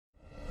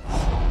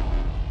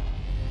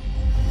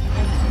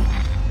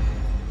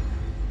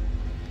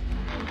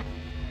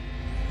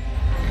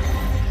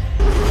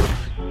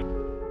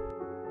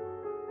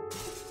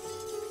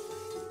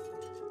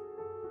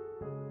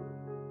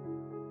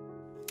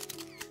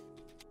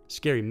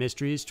Scary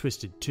Mysteries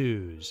Twisted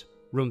Twos,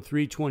 Room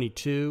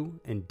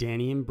 322, and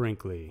Danny and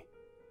Brinkley.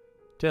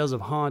 Tales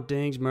of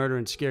hauntings, murder,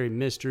 and scary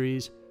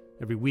mysteries.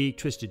 Every week,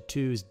 Twisted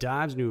Twos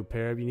dives into a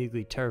pair of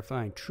uniquely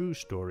terrifying true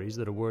stories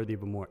that are worthy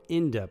of a more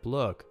in-depth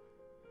look.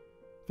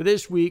 For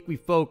this week, we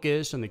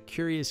focus on the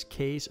curious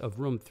case of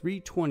Room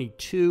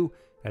 322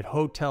 at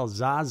Hotel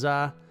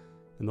Zaza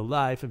and the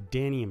life of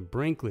Danny and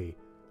Brinkley,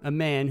 a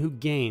man who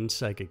gained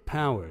psychic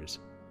powers.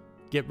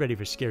 Get ready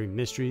for Scary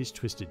Mysteries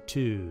Twisted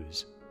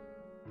Twos.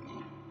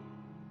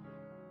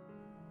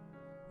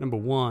 Number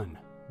 1.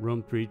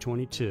 Room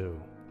 322.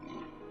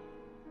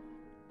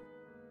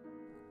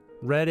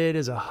 Reddit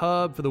is a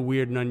hub for the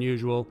weird and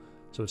unusual,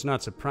 so it's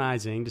not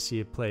surprising to see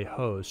it play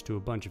host to a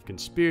bunch of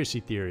conspiracy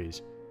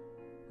theories.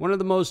 One of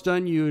the most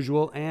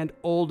unusual and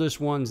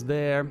oldest ones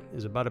there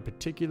is about a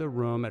particular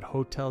room at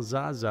Hotel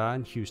Zaza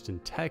in Houston,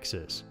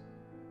 Texas.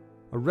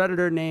 A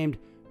Redditor named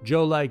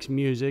Joe Likes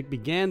Music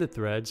began the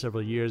thread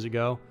several years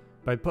ago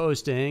by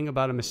posting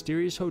about a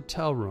mysterious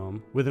hotel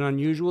room with an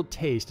unusual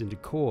taste and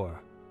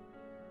decor.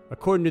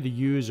 According to the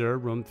user,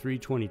 Room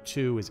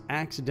 322 was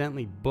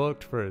accidentally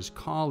booked for his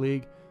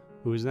colleague,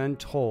 who was then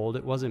told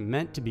it wasn't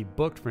meant to be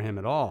booked for him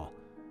at all.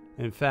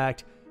 In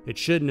fact, it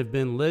shouldn't have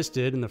been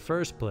listed in the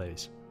first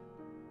place.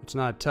 It's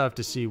not tough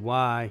to see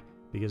why,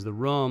 because the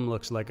room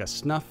looks like a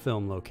snuff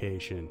film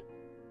location.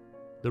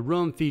 The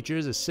room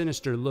features a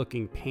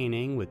sinister-looking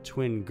painting with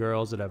twin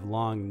girls that have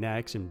long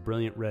necks and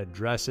brilliant red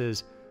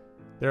dresses.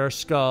 There are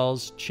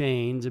skulls,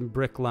 chains, and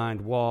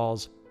brick-lined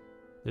walls.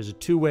 There's a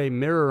two-way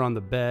mirror on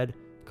the bed,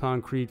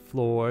 concrete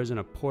floors, and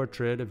a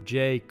portrait of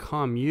Jay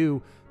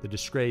Comue, the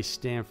disgraced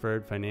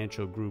Stanford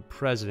Financial Group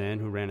president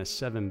who ran a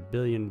 $7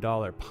 billion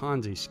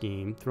Ponzi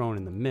scheme, thrown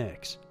in the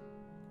mix.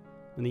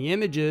 When the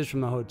images from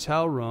the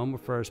hotel room were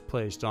first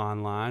placed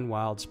online,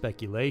 wild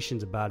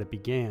speculations about it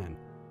began.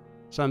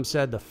 Some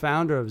said the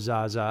founder of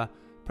Zaza,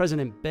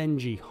 President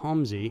Benji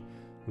Homsi,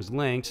 was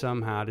linked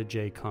somehow to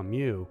Jay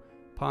Comue,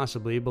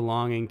 possibly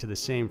belonging to the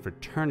same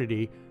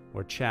fraternity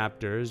or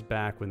chapters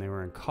back when they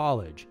were in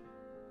college.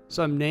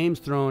 Some names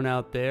thrown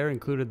out there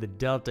included the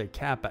Delta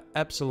Kappa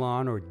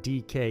Epsilon or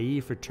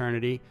DKE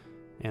fraternity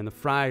and the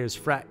Friars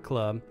Frat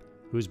Club,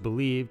 who is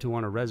believed to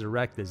want to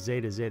resurrect the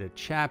Zeta Zeta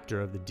chapter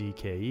of the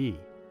DKE.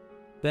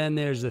 Then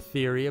there's the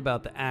theory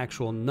about the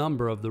actual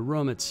number of the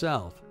room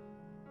itself.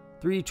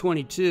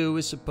 322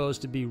 is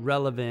supposed to be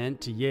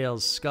relevant to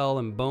Yale's Skull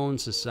and Bone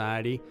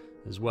Society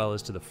as well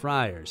as to the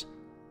Friars.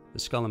 The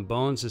Skull and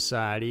Bone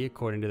Society,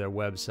 according to their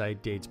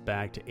website, dates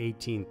back to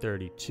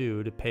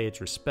 1832 to pay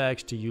its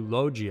respects to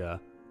Eulogia,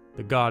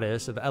 the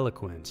goddess of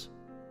eloquence.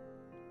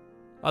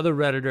 Other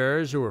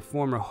Redditors who were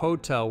former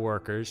hotel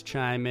workers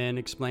chime in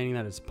explaining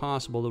that it's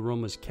possible the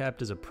room was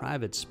kept as a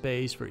private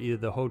space for either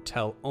the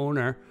hotel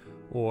owner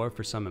or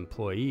for some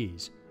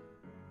employees.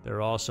 There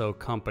are also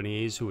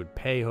companies who would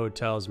pay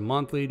hotels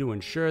monthly to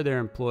ensure their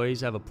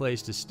employees have a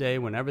place to stay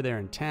whenever they're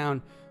in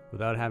town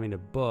without having to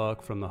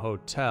book from the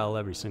hotel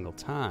every single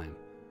time.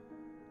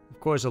 Of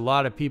course, a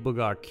lot of people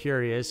got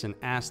curious and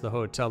asked the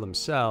hotel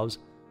themselves.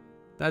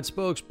 That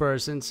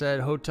spokesperson said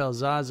Hotel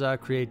Zaza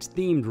creates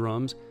themed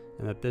rooms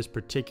and that this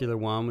particular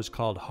one was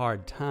called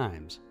Hard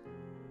Times.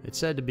 It's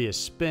said to be a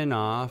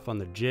spin-off on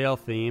the jail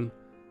theme.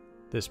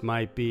 This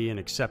might be an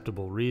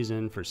acceptable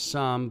reason for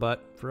some,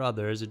 but for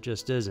others it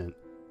just isn't.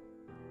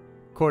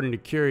 According to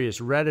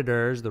curious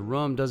Redditors, the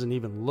room doesn't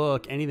even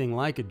look anything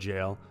like a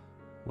jail.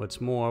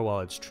 What's more, while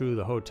it's true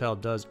the hotel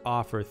does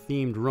offer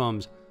themed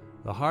rooms,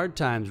 the Hard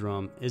Times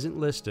room isn't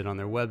listed on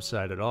their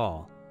website at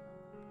all.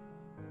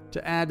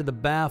 To add to the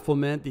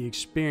bafflement, the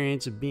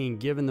experience of being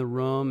given the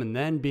room and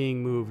then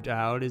being moved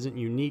out isn't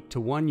unique to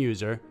one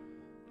user.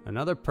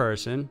 Another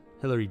person,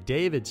 Hillary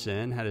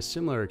Davidson, had a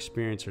similar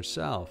experience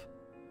herself.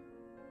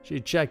 She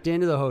had checked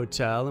into the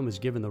hotel and was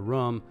given the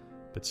room,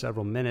 but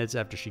several minutes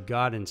after she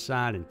got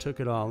inside and took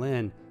it all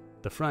in,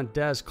 the front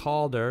desk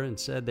called her and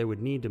said they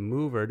would need to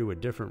move her to a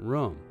different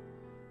room.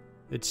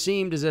 It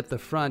seemed as if the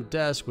front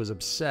desk was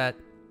upset,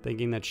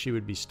 thinking that she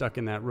would be stuck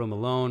in that room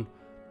alone.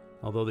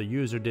 Although the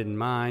user didn't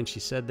mind,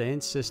 she said they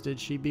insisted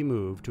she be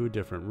moved to a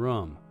different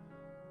room.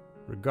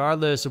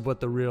 Regardless of what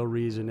the real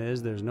reason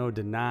is, there's no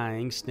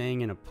denying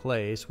staying in a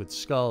place with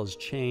skulls,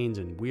 chains,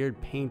 and weird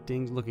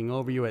paintings looking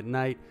over you at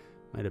night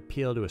might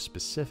appeal to a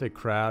specific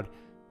crowd,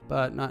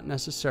 but not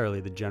necessarily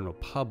the general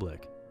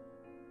public.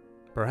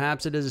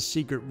 Perhaps it is a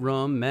secret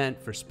room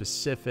meant for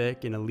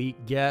specific and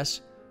elite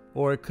guests,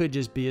 or it could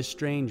just be a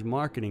strange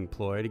marketing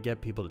ploy to get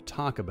people to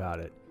talk about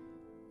it.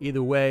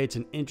 Either way, it's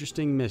an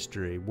interesting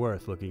mystery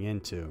worth looking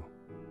into.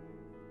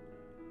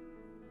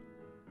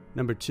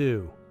 Number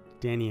 2.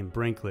 Danny and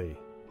Brinkley.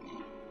 It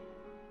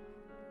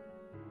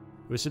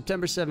was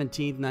September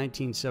 17,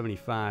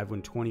 1975,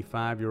 when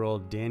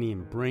 25-year-old Danny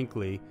and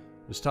Brinkley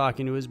was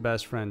talking to his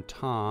best friend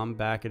Tom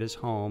back at his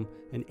home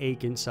in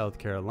Aiken, South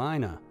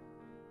Carolina.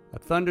 A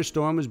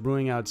thunderstorm was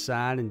brewing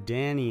outside and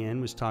Danny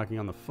was talking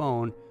on the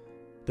phone.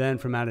 Then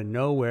from out of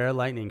nowhere,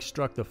 lightning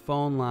struck the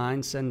phone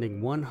line,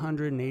 sending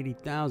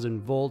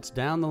 180,000 volts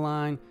down the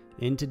line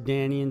into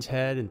Danny's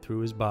head and through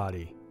his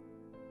body.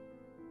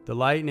 The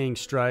lightning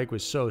strike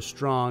was so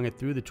strong it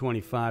threw the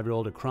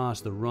 25-year-old across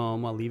the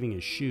room while leaving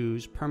his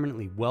shoes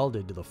permanently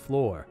welded to the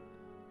floor.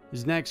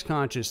 His next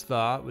conscious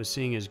thought was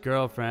seeing his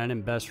girlfriend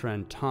and best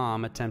friend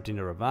Tom attempting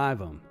to revive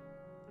him.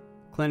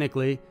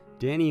 Clinically,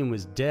 Danian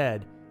was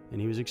dead, and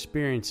he was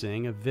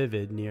experiencing a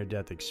vivid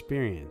near-death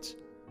experience.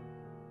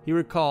 He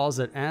recalls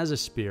that as a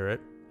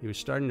spirit, he was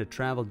starting to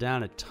travel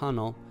down a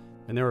tunnel,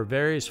 and there were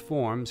various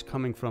forms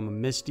coming from a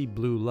misty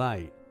blue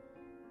light.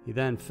 He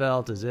then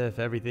felt as if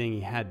everything he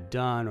had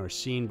done or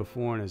seen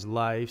before in his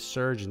life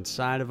surged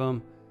inside of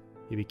him.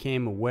 He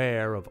became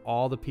aware of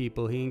all the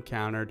people he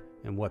encountered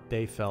and what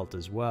they felt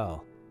as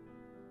well.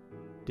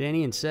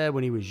 Danian said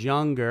when he was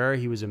younger,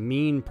 he was a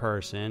mean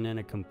person and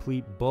a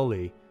complete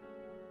bully.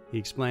 He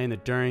explained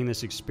that during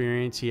this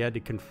experience, he had to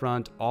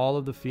confront all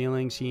of the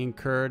feelings he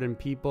incurred in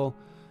people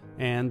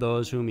and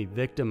those whom he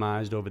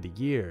victimized over the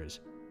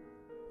years.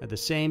 At the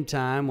same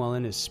time, while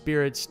in his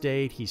spirit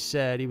state, he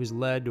said he was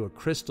led to a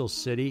crystal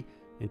city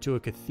and to a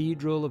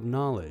cathedral of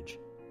knowledge.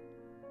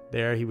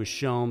 There he was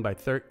shown by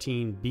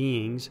 13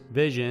 beings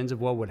visions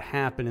of what would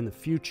happen in the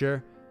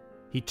future.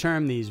 He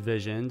termed these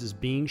visions as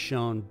being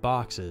shown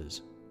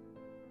boxes.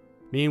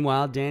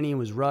 Meanwhile, Danian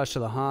was rushed to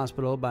the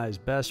hospital by his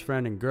best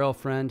friend and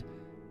girlfriend.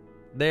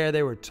 There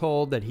they were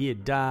told that he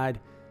had died.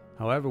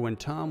 However, when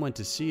Tom went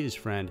to see his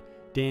friend,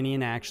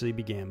 Danian actually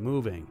began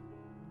moving.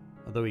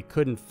 Although he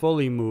couldn't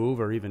fully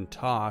move or even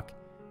talk,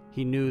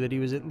 he knew that he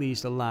was at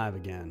least alive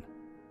again.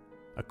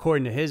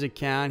 According to his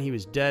account, he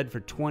was dead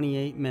for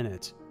 28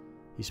 minutes.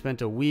 He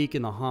spent a week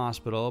in the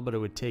hospital, but it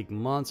would take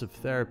months of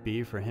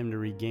therapy for him to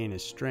regain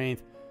his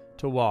strength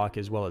to walk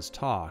as well as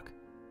talk.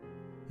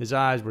 His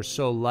eyes were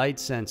so light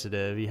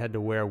sensitive, he had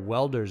to wear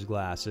welder's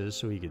glasses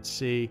so he could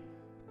see.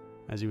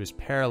 As he was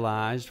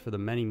paralyzed for the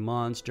many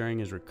months during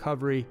his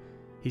recovery,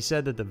 he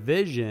said that the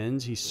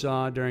visions he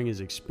saw during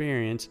his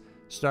experience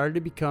started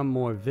to become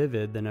more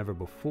vivid than ever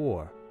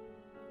before.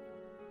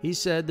 He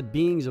said the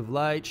beings of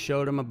light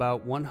showed him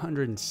about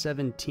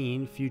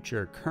 117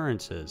 future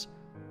occurrences.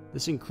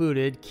 This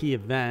included key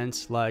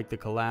events like the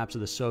collapse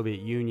of the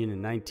Soviet Union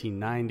in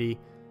 1990,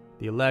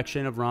 the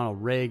election of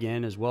Ronald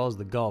Reagan, as well as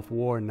the Gulf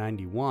War in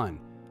 91.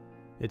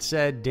 It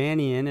said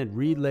Danian had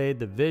relayed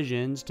the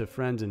visions to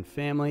friends and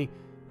family,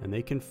 and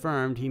they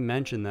confirmed he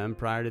mentioned them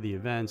prior to the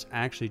events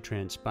actually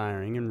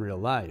transpiring in real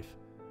life.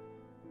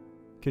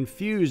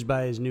 Confused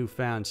by his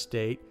newfound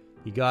state,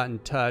 he got in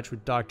touch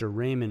with Dr.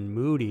 Raymond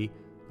Moody,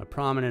 a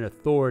prominent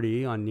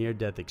authority on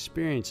near-death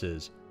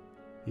experiences.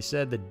 He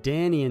said that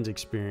Danian's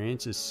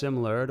experience is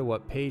similar to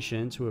what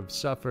patients who have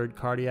suffered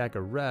cardiac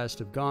arrest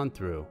have gone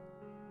through.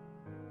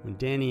 When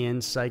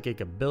Danian's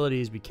psychic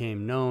abilities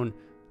became known,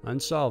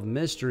 Unsolved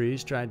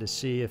Mysteries tried to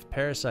see if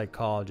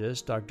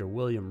parapsychologist Dr.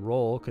 William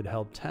Roll could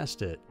help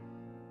test it.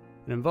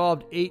 It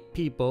involved 8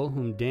 people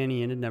whom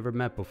Danian had never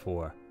met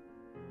before.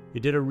 He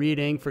did a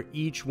reading for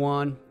each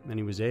one, and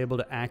he was able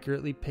to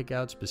accurately pick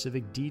out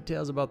specific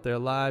details about their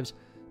lives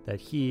that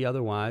he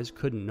otherwise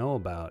couldn't know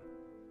about.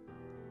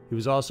 He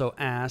was also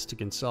asked to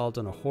consult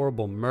on a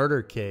horrible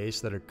murder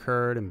case that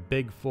occurred in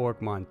Big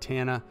Fork,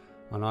 Montana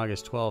on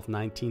August 12,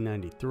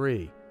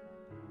 1993.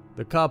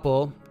 The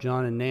couple,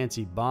 John and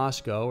Nancy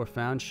Bosco, were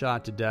found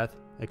shot to death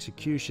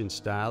execution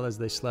style as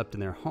they slept in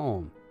their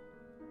home.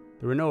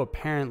 There were no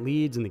apparent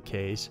leads in the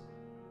case.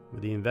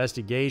 With the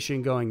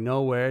investigation going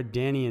nowhere,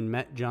 Danian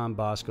met John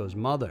Bosco's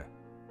mother.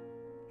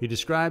 He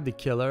described the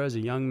killer as a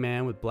young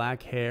man with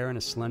black hair and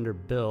a slender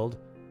build.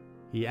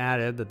 He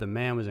added that the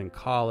man was in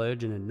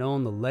college and had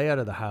known the layout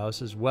of the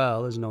house as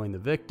well as knowing the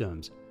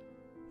victims.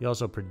 He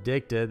also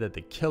predicted that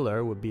the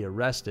killer would be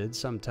arrested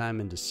sometime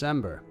in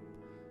December.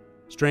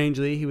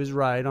 Strangely, he was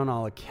right on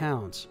all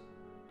accounts.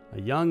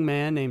 A young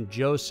man named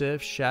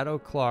Joseph Shadow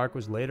Clark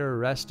was later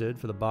arrested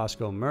for the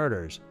Bosco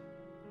murders.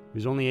 He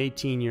was only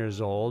 18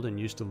 years old and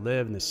used to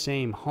live in the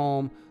same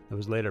home that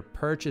was later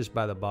purchased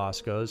by the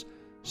Boscos,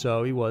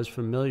 so he was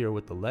familiar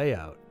with the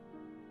layout.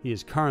 He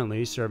is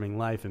currently serving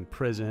life in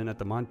prison at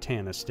the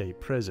Montana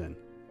State Prison.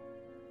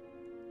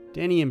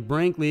 Danian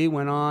Brinkley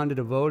went on to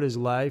devote his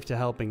life to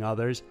helping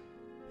others.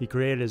 He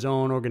created his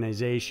own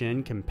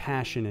organization,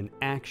 Compassion in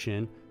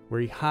Action,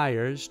 where he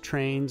hires,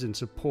 trains, and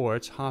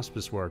supports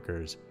hospice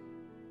workers.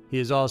 He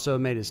has also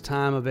made his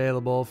time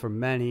available for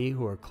many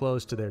who are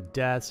close to their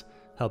deaths,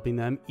 helping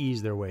them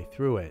ease their way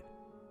through it.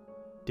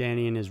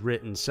 Danian has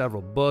written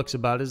several books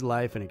about his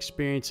life and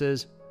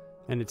experiences,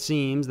 and it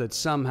seems that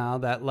somehow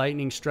that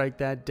lightning strike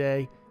that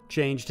day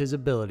changed his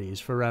abilities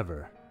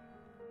forever.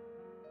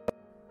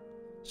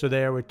 So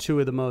there were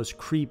 2 of the most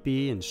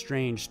creepy and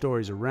strange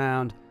stories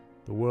around.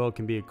 The world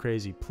can be a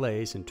crazy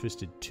place, and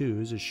Twisted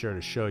Twos is sure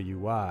to show you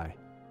why.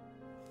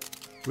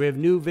 We have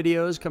new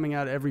videos coming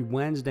out every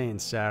Wednesday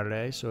and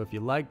Saturday, so if you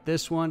like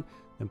this one,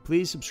 then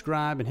please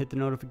subscribe and hit the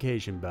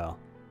notification bell.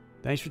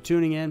 Thanks for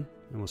tuning in,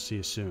 and we'll see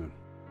you soon.